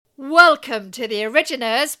Welcome to the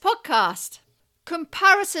Originers podcast.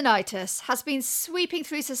 Comparisonitis has been sweeping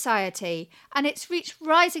through society and it's reached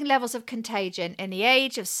rising levels of contagion in the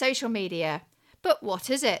age of social media. But what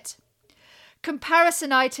is it?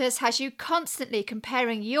 Comparisonitis has you constantly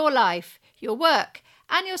comparing your life, your work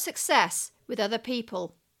and your success with other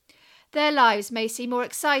people. Their lives may seem more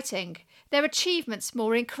exciting, their achievements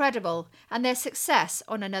more incredible and their success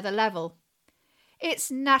on another level.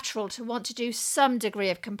 It's natural to want to do some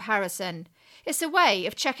degree of comparison. It's a way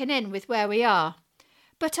of checking in with where we are.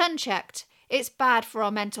 But unchecked, it's bad for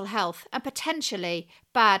our mental health and potentially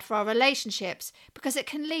bad for our relationships because it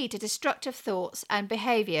can lead to destructive thoughts and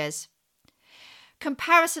behaviours.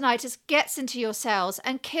 Comparisonitis gets into your cells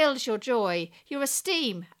and kills your joy, your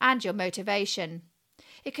esteem and your motivation.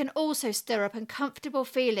 It can also stir up uncomfortable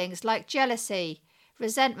feelings like jealousy,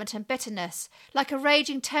 resentment and bitterness, like a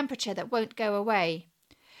raging temperature that won't go away.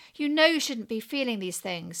 You know you shouldn't be feeling these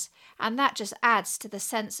things, and that just adds to the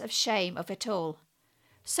sense of shame of it all.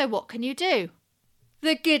 So what can you do?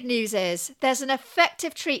 The good news is there's an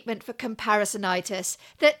effective treatment for comparisonitis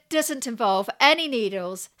that doesn't involve any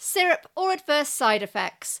needles, syrup or adverse side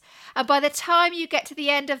effects. And by the time you get to the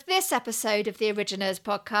end of this episode of the Originers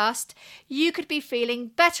podcast, you could be feeling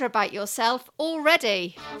better about yourself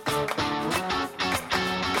already.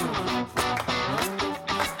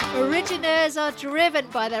 Originers are driven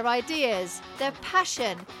by their ideas, their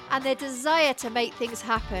passion and their desire to make things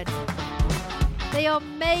happen. They are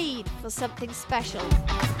made for something special.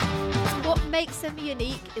 What makes them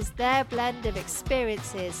unique is their blend of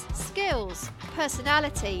experiences, skills,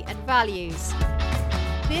 personality and values.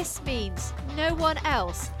 This means no one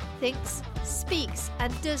else thinks, speaks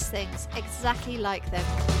and does things exactly like them.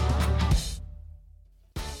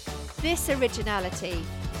 This originality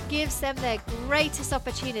gives them their greatest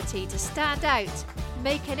opportunity to stand out,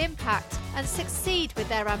 make an impact and succeed with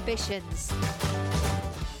their ambitions.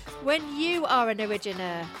 When you are an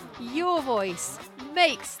originer, your voice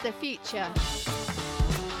makes the future.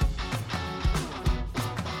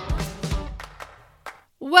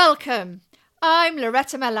 Welcome. I'm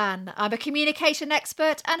Loretta Milan. I'm a communication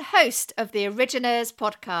expert and host of the Originers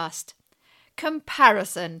podcast.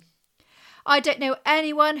 Comparison. I don't know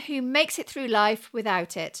anyone who makes it through life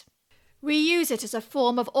without it. We use it as a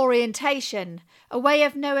form of orientation, a way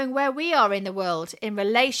of knowing where we are in the world in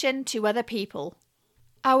relation to other people.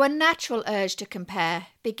 Our natural urge to compare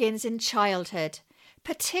begins in childhood,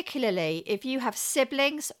 particularly if you have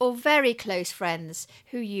siblings or very close friends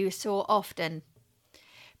who you saw often.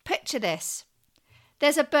 Picture this.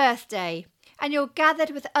 There's a birthday and you're gathered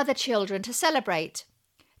with other children to celebrate.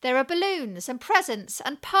 There are balloons and presents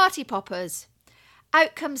and party poppers.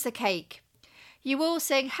 Out comes the cake. You all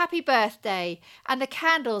sing happy birthday and the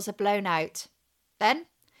candles are blown out. Then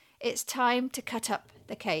it's time to cut up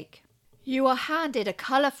the cake. You are handed a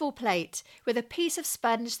colourful plate with a piece of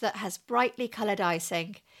sponge that has brightly coloured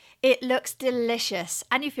icing. It looks delicious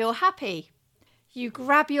and you feel happy. You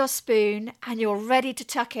grab your spoon and you're ready to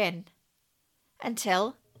tuck in.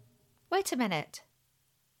 Until, wait a minute.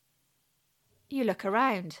 You look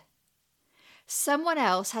around. Someone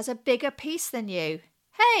else has a bigger piece than you.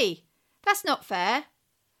 Hey, that's not fair.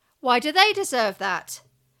 Why do they deserve that?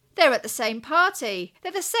 They're at the same party.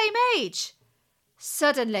 They're the same age.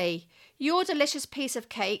 Suddenly, your delicious piece of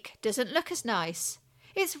cake doesn't look as nice.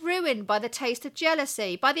 It's ruined by the taste of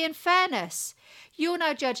jealousy, by the unfairness. You're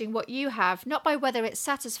now judging what you have not by whether it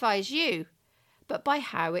satisfies you, but by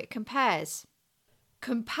how it compares.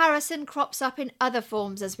 Comparison crops up in other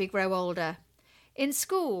forms as we grow older. In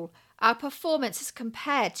school, our performance is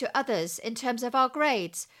compared to others in terms of our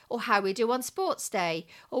grades, or how we do on sports day,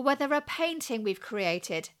 or whether a painting we've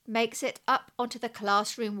created makes it up onto the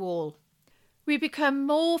classroom wall. We become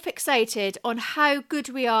more fixated on how good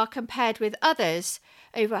we are compared with others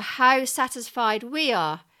over how satisfied we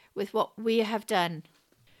are with what we have done.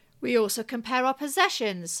 We also compare our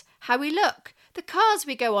possessions, how we look, the cars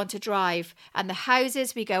we go on to drive, and the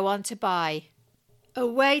houses we go on to buy. A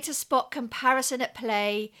way to spot comparison at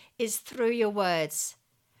play is through your words.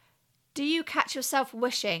 Do you catch yourself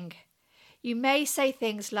wishing? You may say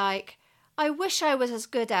things like, I wish I was as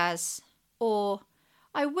good as, or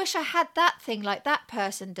I wish I had that thing like that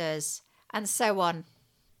person does, and so on.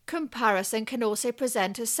 Comparison can also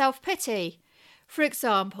present as self-pity. For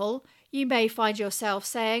example, you may find yourself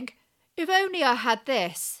saying, if only I had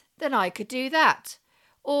this, then I could do that.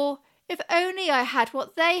 Or, if only I had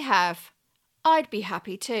what they have, I'd be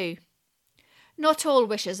happy too. Not all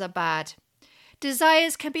wishes are bad.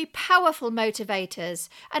 Desires can be powerful motivators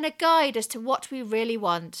and a guide as to what we really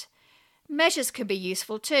want. Measures can be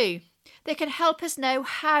useful too. They can help us know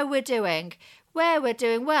how we're doing, where we're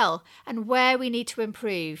doing well and where we need to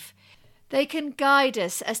improve. They can guide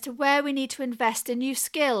us as to where we need to invest in new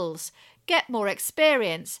skills, get more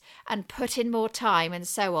experience, and put in more time, and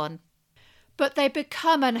so on. But they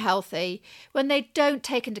become unhealthy when they don't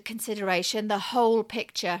take into consideration the whole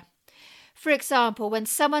picture. For example, when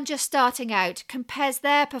someone just starting out compares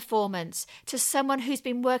their performance to someone who's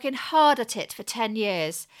been working hard at it for 10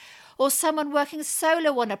 years, or someone working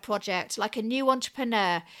solo on a project like a new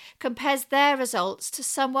entrepreneur compares their results to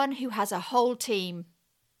someone who has a whole team.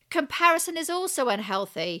 Comparison is also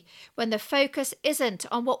unhealthy when the focus isn't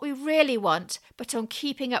on what we really want, but on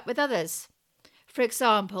keeping up with others. For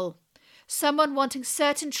example, someone wanting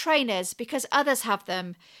certain trainers because others have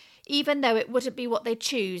them, even though it wouldn't be what they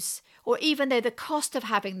choose, or even though the cost of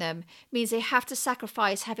having them means they have to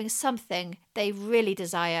sacrifice having something they really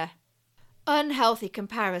desire. Unhealthy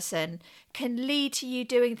comparison can lead to you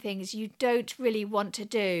doing things you don't really want to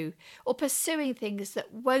do, or pursuing things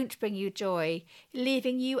that won't bring you joy,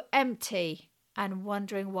 leaving you empty and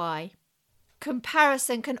wondering why.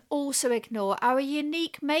 Comparison can also ignore our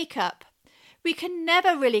unique makeup. We can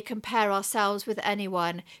never really compare ourselves with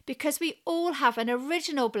anyone because we all have an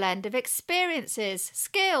original blend of experiences,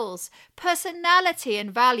 skills, personality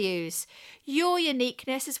and values. Your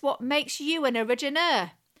uniqueness is what makes you an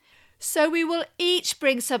originaire. So we will each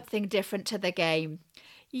bring something different to the game.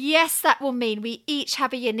 Yes, that will mean we each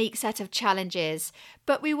have a unique set of challenges,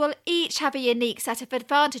 but we will each have a unique set of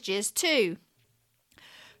advantages too.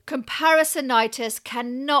 Comparisonitis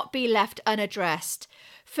cannot be left unaddressed.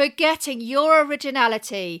 Forgetting your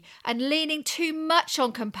originality and leaning too much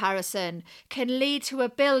on comparison can lead to a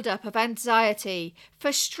build-up of anxiety,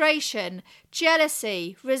 frustration,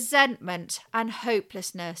 jealousy, resentment, and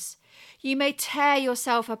hopelessness. You may tear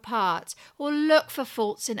yourself apart or look for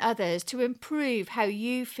faults in others to improve how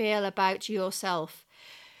you feel about yourself.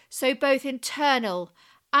 So both internal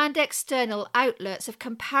and external outlets of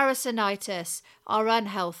comparisonitis are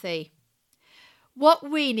unhealthy. What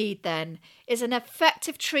we need then is an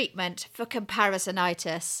effective treatment for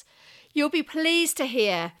comparisonitis. You'll be pleased to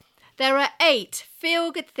hear there are 8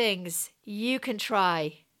 feel-good things you can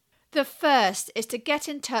try. The first is to get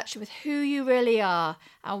in touch with who you really are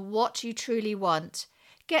and what you truly want.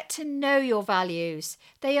 Get to know your values.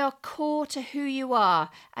 They are core to who you are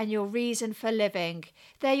and your reason for living.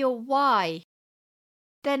 They're your why.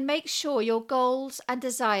 Then make sure your goals and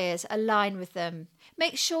desires align with them.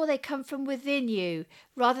 Make sure they come from within you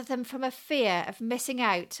rather than from a fear of missing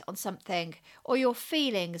out on something or your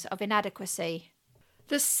feelings of inadequacy.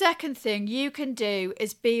 The second thing you can do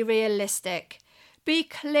is be realistic. Be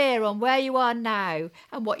clear on where you are now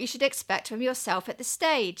and what you should expect from yourself at this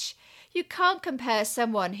stage. You can't compare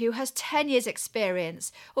someone who has 10 years'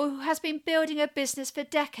 experience or who has been building a business for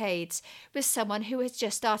decades with someone who is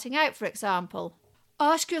just starting out, for example.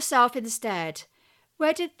 Ask yourself instead,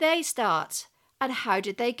 where did they start and how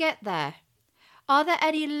did they get there? Are there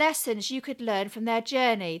any lessons you could learn from their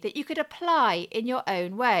journey that you could apply in your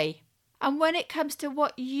own way? And when it comes to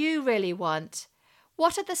what you really want,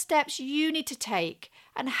 what are the steps you need to take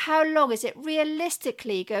and how long is it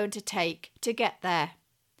realistically going to take to get there?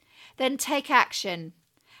 Then take action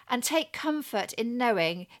and take comfort in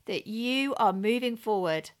knowing that you are moving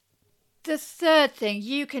forward. The third thing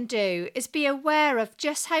you can do is be aware of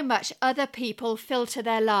just how much other people filter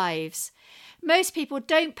their lives. Most people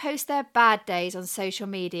don't post their bad days on social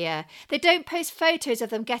media. They don't post photos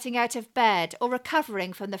of them getting out of bed or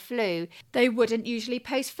recovering from the flu. They wouldn't usually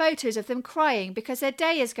post photos of them crying because their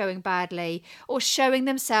day is going badly or showing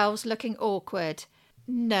themselves looking awkward.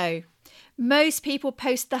 No. Most people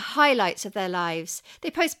post the highlights of their lives.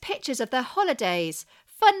 They post pictures of their holidays,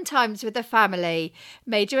 fun times with the family,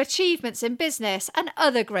 major achievements in business and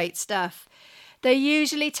other great stuff. They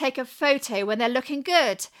usually take a photo when they're looking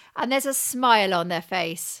good and there's a smile on their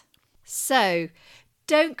face. So,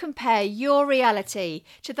 don't compare your reality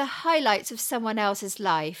to the highlights of someone else's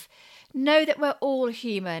life. Know that we're all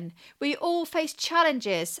human. We all face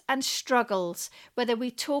challenges and struggles, whether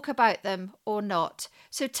we talk about them or not.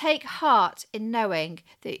 So take heart in knowing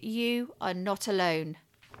that you are not alone.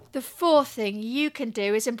 The fourth thing you can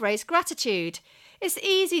do is embrace gratitude. It's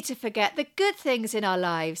easy to forget the good things in our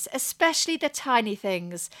lives, especially the tiny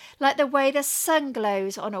things, like the way the sun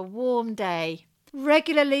glows on a warm day.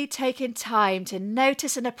 Regularly taking time to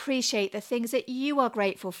notice and appreciate the things that you are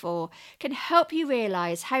grateful for can help you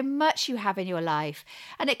realise how much you have in your life,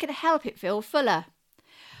 and it can help it feel fuller.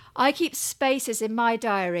 I keep spaces in my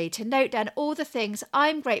diary to note down all the things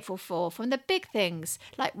I'm grateful for, from the big things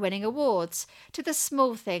like winning awards to the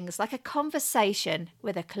small things like a conversation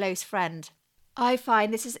with a close friend. I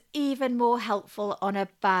find this is even more helpful on a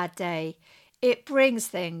bad day. It brings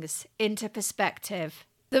things into perspective.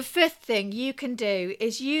 The fifth thing you can do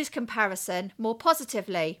is use comparison more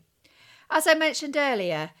positively. As I mentioned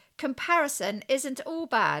earlier, comparison isn't all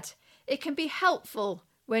bad. It can be helpful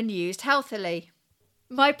when used healthily.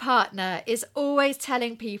 My partner is always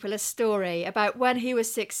telling people a story about when he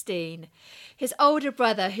was 16. His older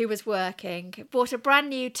brother, who was working, bought a brand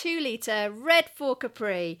new 2-litre Red 4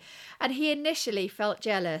 Capri, and he initially felt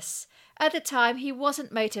jealous. At the time, he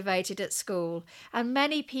wasn't motivated at school, and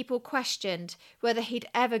many people questioned whether he'd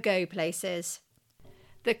ever go places.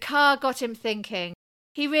 The car got him thinking.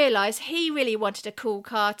 He realised he really wanted a cool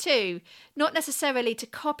car too, not necessarily to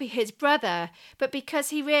copy his brother, but because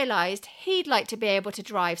he realised he'd like to be able to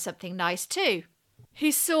drive something nice too.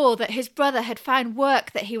 He saw that his brother had found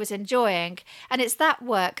work that he was enjoying, and it's that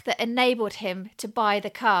work that enabled him to buy the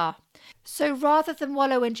car. So rather than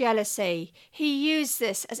wallow in jealousy, he used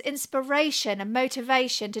this as inspiration and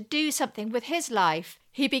motivation to do something with his life.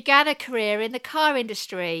 He began a career in the car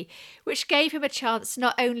industry, which gave him a chance to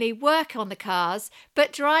not only work on the cars,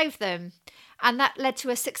 but drive them. And that led to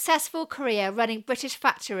a successful career running British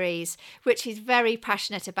factories, which he's very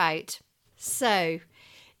passionate about. So,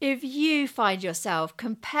 if you find yourself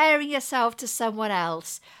comparing yourself to someone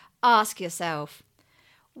else, ask yourself,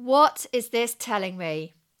 what is this telling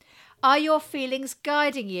me? Are your feelings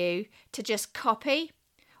guiding you to just copy,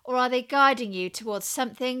 or are they guiding you towards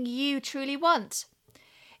something you truly want?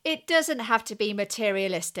 It doesn't have to be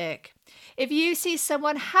materialistic. If you see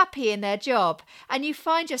someone happy in their job and you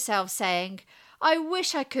find yourself saying, I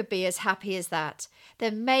wish I could be as happy as that,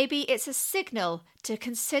 then maybe it's a signal to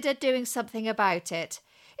consider doing something about it.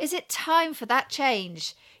 Is it time for that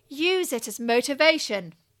change? Use it as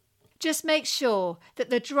motivation. Just make sure that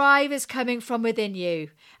the drive is coming from within you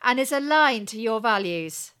and is aligned to your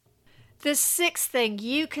values. The sixth thing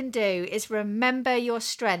you can do is remember your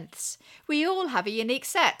strengths. We all have a unique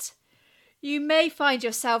set. You may find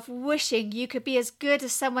yourself wishing you could be as good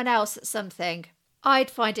as someone else at something.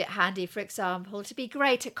 I'd find it handy, for example, to be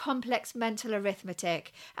great at complex mental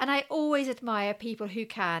arithmetic, and I always admire people who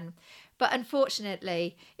can, but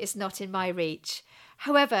unfortunately, it's not in my reach.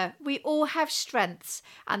 However, we all have strengths,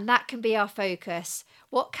 and that can be our focus.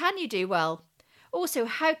 What can you do well? Also,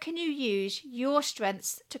 how can you use your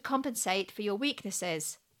strengths to compensate for your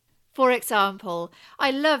weaknesses? For example,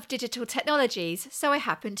 I love digital technologies, so I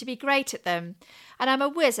happen to be great at them. And I'm a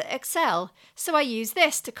whiz at Excel, so I use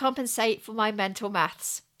this to compensate for my mental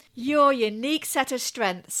maths. Your unique set of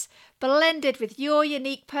strengths, blended with your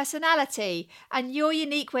unique personality and your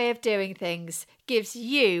unique way of doing things, gives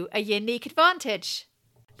you a unique advantage.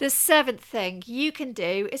 The seventh thing you can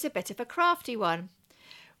do is a bit of a crafty one.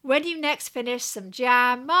 When you next finish some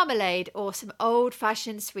jam, marmalade, or some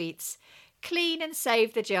old-fashioned sweets, clean and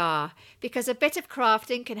save the jar, because a bit of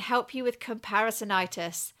crafting can help you with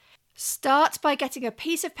comparisonitis. Start by getting a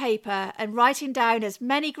piece of paper and writing down as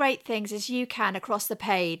many great things as you can across the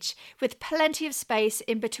page, with plenty of space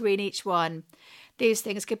in between each one. These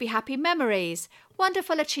things could be happy memories,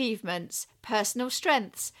 wonderful achievements, personal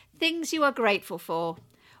strengths, things you are grateful for.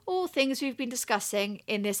 All things we've been discussing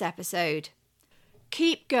in this episode.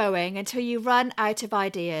 Keep going until you run out of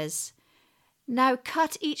ideas. Now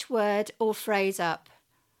cut each word or phrase up.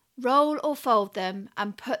 Roll or fold them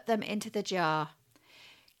and put them into the jar.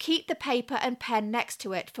 Keep the paper and pen next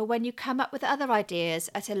to it for when you come up with other ideas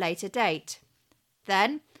at a later date.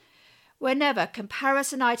 Then, whenever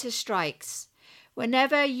comparisonitis strikes,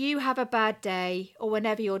 whenever you have a bad day or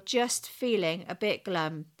whenever you're just feeling a bit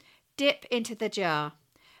glum, dip into the jar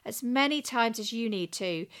as many times as you need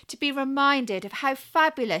to be reminded of how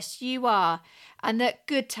fabulous you are and that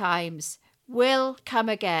good times will come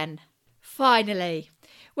again. Finally,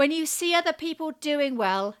 when you see other people doing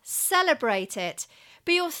well, celebrate it.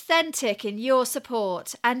 Be authentic in your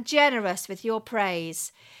support and generous with your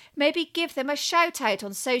praise. Maybe give them a shout out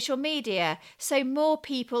on social media so more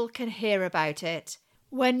people can hear about it.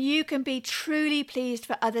 When you can be truly pleased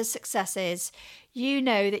for others' successes, you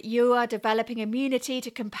know that you are developing immunity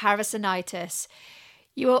to comparisonitis.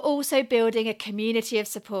 You are also building a community of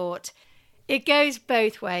support. It goes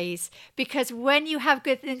both ways, because when you have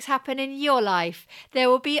good things happen in your life, there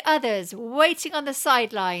will be others waiting on the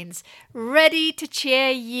sidelines, ready to cheer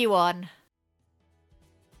you on.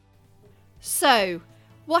 So,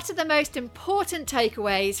 what are the most important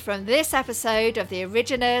takeaways from this episode of the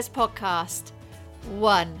Originers podcast?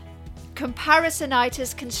 1.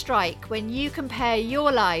 Comparisonitis can strike when you compare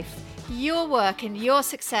your life, your work and your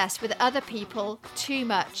success with other people too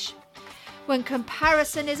much. When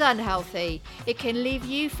comparison is unhealthy, it can leave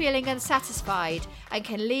you feeling unsatisfied and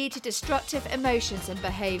can lead to destructive emotions and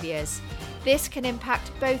behaviours. This can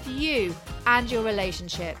impact both you and your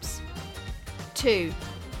relationships. 2.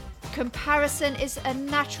 Comparison is a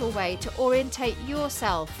natural way to orientate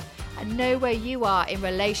yourself and know where you are in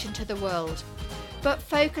relation to the world. But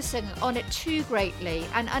focusing on it too greatly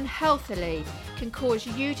and unhealthily can cause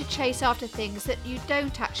you to chase after things that you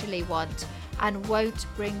don't actually want and won't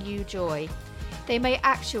bring you joy. They may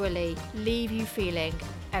actually leave you feeling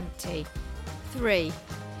empty. 3.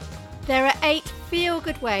 There are 8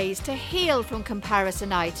 feel-good ways to heal from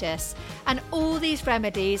comparisonitis, and all these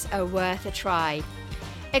remedies are worth a try.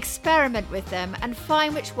 Experiment with them and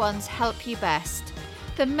find which ones help you best.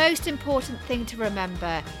 The most important thing to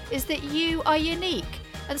remember is that you are unique,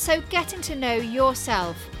 and so getting to know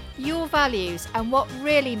yourself, your values, and what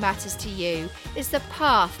really matters to you is the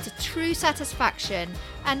path to true satisfaction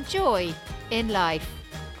and joy in life.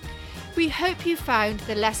 We hope you found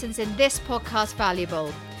the lessons in this podcast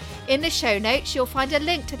valuable. In the show notes, you'll find a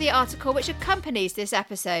link to the article which accompanies this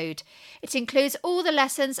episode. It includes all the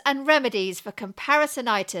lessons and remedies for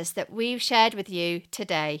comparisonitis that we've shared with you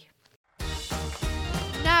today.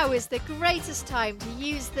 Now is the greatest time to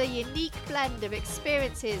use the unique blend of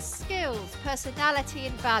experiences, skills, personality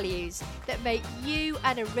and values that make you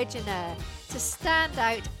an Originer to stand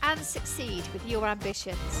out and succeed with your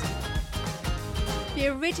ambitions. The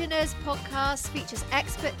Originers podcast features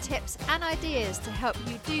expert tips and ideas to help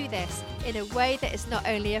you do this in a way that is not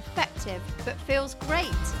only effective but feels great.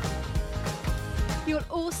 You'll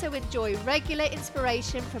also enjoy regular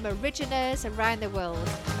inspiration from Originers around the world.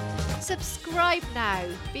 Subscribe now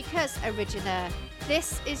because, Originer,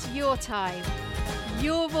 this is your time.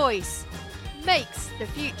 Your voice makes the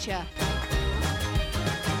future.